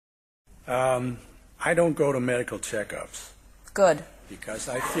I don't go to medical checkups. Good. Because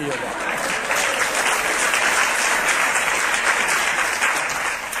I feel that...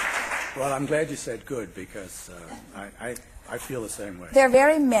 Well, I'm glad you said good, because I feel the same way. There are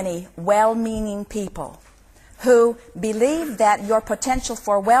very many well-meaning people who believe that your potential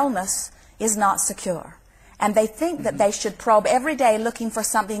for wellness is not secure. And they think that they should probe every day looking for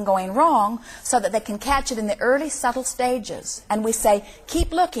something going wrong so that they can catch it in the early, subtle stages. And we say,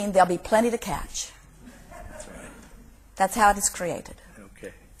 keep looking, there'll be plenty to catch. That's right. That's how it is created.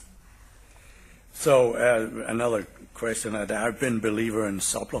 Okay. So, another question. I've been a believer in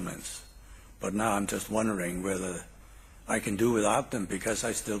supplements, but now I'm just wondering whether I can do without them, because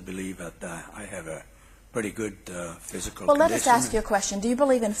I still believe that I have a pretty good physical condition. Well, let us ask you a question. Do you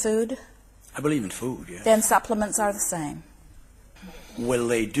believe in food? I believe in food, yes. Then supplements are the same. Will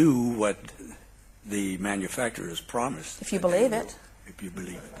they do what the manufacturers promised? If you believe it. If you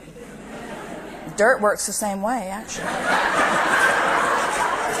believe it. Dirt works the same way, actually.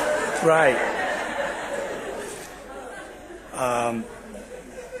 Right.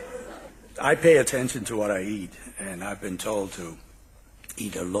 I pay attention to what I eat, and I've been told to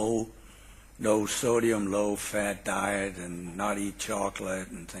eat a low sodium, low fat diet, and not eat chocolate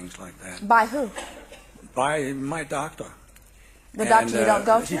and things like that. By who? By my doctor. The doctor you don't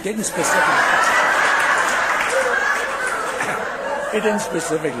go to? He didn't specifically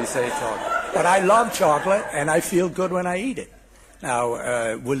say chocolate. But I love chocolate, and I feel good when I eat it.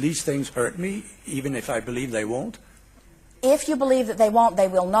 Now, will these things hurt me, even if I believe they won't? If you believe that they won't, they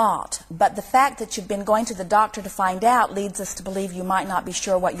will not. But the fact that you've been going to the doctor to find out leads us to believe you might not be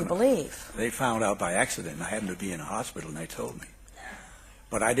sure what you believe. They found out by accident. I happened to be in a hospital, and they told me.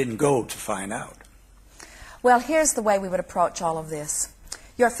 But I didn't go to find out. Well, here's the way we would approach all of this.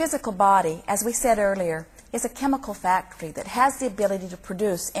 Your physical body, as we said earlier, is a chemical factory that has the ability to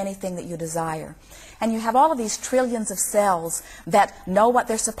produce anything that you desire. And you have all of these trillions of cells that know what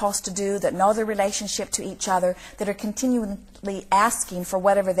they're supposed to do, that know their relationship to each other, that are continually asking for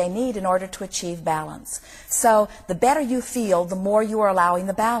whatever they need in order to achieve balance. So the better you feel, the more you are allowing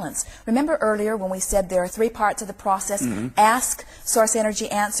the balance. Remember earlier when we said there are 3 parts of the process? Ask, source energy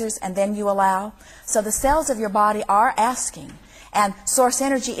answers, and then you allow. So the cells of your body are asking, and source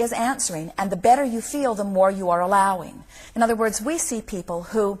energy is answering, and the better you feel, the more you are allowing. In other words, we see people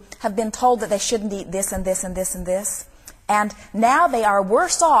who have been told that they shouldn't eat this and this and this and this, and now they are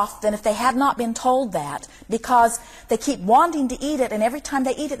worse off than if they had not been told that, because they keep wanting to eat it, and every time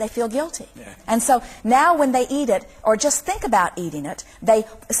they eat it, they feel guilty. Yeah. And so now when they eat it, or just think about eating it, they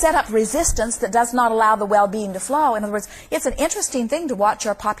set up resistance that does not allow the well-being to flow. In other words, it's an interesting thing to watch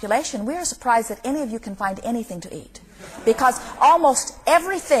our population. We are surprised that any of you can find anything to eat. Because almost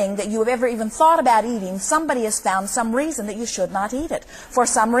everything that you have ever even thought about eating, somebody has found some reason that you should not eat it. For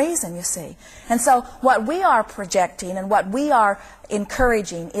some reason, you see. And so what we are projecting and what we are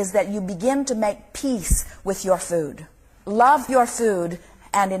encouraging is that you begin to make peace with your food. Love your food,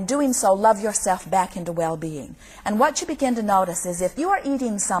 and in doing so, love yourself back into well-being. And what you begin to notice is if you are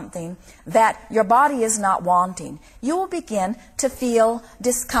eating something that your body is not wanting, you will begin to feel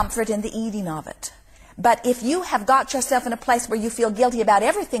discomfort in the eating of it. But if you have got yourself in a place where you feel guilty about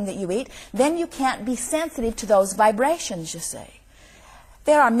everything that you eat, then you can't be sensitive to those vibrations, you see.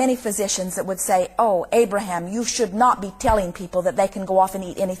 There are many physicians that would say, oh, Abraham, you should not be telling people that they can go off and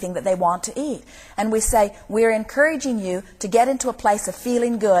eat anything that they want to eat. And we say, we're encouraging you to get into a place of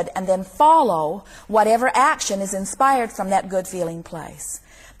feeling good and then follow whatever action is inspired from that good feeling place.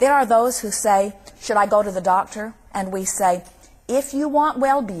 There are those who say, should I go to the doctor? And we say, if you want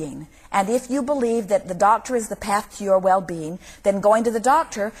well-being, and if you believe that the doctor is the path to your well-being, then going to the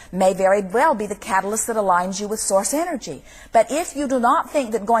doctor may very well be the catalyst that aligns you with source energy. But if you do not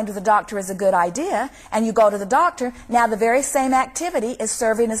think that going to the doctor is a good idea, and you go to the doctor, now the very same activity is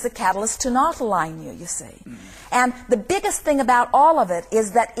serving as the catalyst to not align you, you see. And the biggest thing about all of it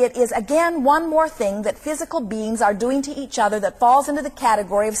is that it is, again, one more thing that physical beings are doing to each other that falls into the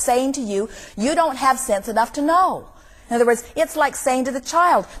category of saying to you, you don't have sense enough to know. In other words, it's like saying to the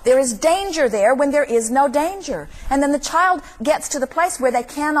child, there is danger there when there is no danger. And then the child gets to the place where they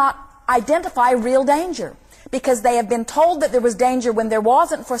cannot identify real danger, because they have been told that there was danger when there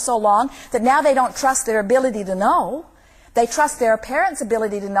wasn't for so long that now they don't trust their ability to know. They trust their parents'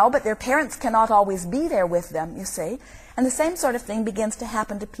 ability to know, but their parents cannot always be there with them, you see. And the same sort of thing begins to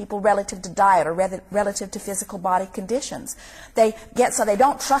happen to people relative to diet or relative to physical body conditions. They get so they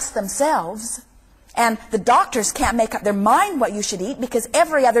don't trust themselves. And the doctors can't make up their mind what you should eat, because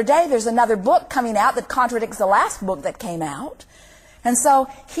every other day there's another book coming out that contradicts the last book that came out. And so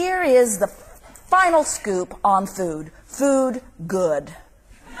here is the final scoop on food. Food good.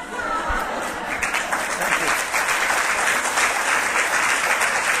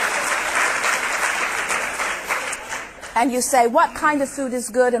 And you say, what kind of food is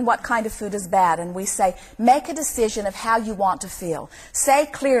good and what kind of food is bad? And we say, make a decision of how you want to feel. Say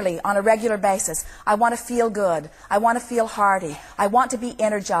clearly on a regular basis, I want to feel good. I want to feel hearty. I want to be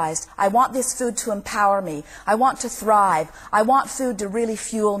energized. I want this food to empower me. I want to thrive. I want food to really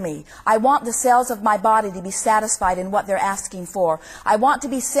fuel me. I want the cells of my body to be satisfied in what they're asking for. I want to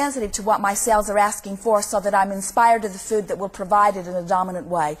be sensitive to what my cells are asking for so that I'm inspired to the food that will provide it in a dominant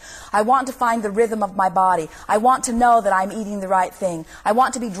way. I want to find the rhythm of my body. I want to know that I'm eating the right thing. I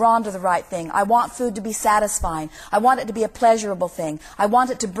want to be drawn to the right thing. I want food to be satisfying. I want it to be a pleasurable thing. I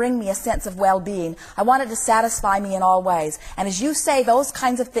want it to bring me a sense of well-being. I want it to satisfy me in all ways. And as you say those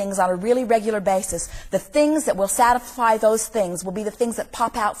kinds of things on a really regular basis, the things that will satisfy those things will be the things that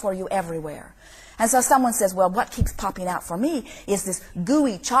pop out for you everywhere. And so someone says, well, what keeps popping out for me is this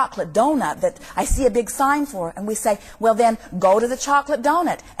gooey chocolate donut that I see a big sign for. And we say, well, then go to the chocolate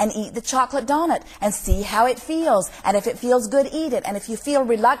donut and eat the chocolate donut and see how it feels. And if it feels good, eat it. And if you feel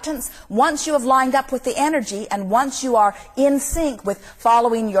reluctance, once you have lined up with the energy and once you are in sync with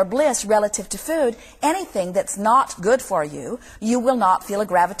following your bliss relative to food, anything that's not good for you, you will not feel a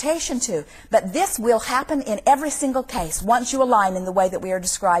gravitation to. But this will happen in every single case once you align in the way that we are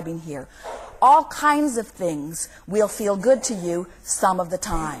describing here. All kinds of things will feel good to you some of the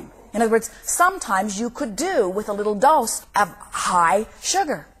time. In other words, sometimes you could do with a little dose of high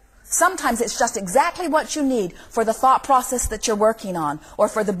sugar. Sometimes it's just exactly what you need for the thought process that you're working on or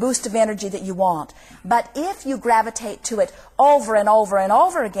for the boost of energy that you want. But if you gravitate to it over and over and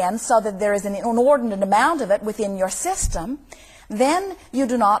over again so that there is an inordinate amount of it within your system, then you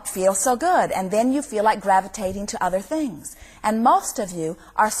do not feel so good, and then you feel like gravitating to other things. And most of you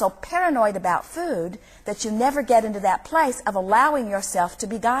are so paranoid about food that you never get into that place of allowing yourself to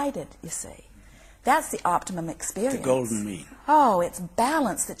be guided, you see. That's the optimum experience. The golden mean. Oh, it's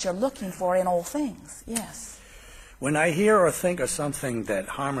balance that you're looking for in all things, yes. When I hear or think of something that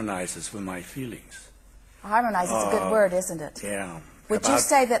harmonizes with my feelings. Harmonize is a good word, isn't it? Yeah. Would you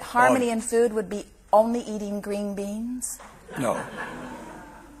say that harmony in food would be only eating green beans? No.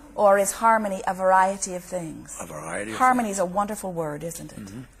 Or is harmony a variety of things? A variety of Harmony things. is a wonderful word, isn't it?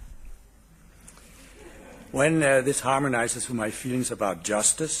 Mm-hmm. When this harmonizes with my feelings about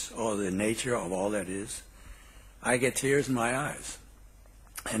justice or the nature of all that is, I get tears in my eyes.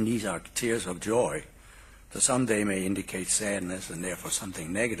 And these are tears of joy. To some they may indicate sadness and therefore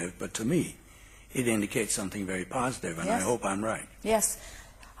something negative, but to me it indicates something very positive, and Yes. I hope I'm right. Yes.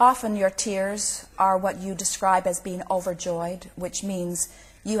 Often your tears are what you describe as being overjoyed, which means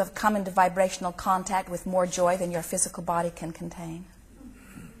you have come into vibrational contact with more joy than your physical body can contain.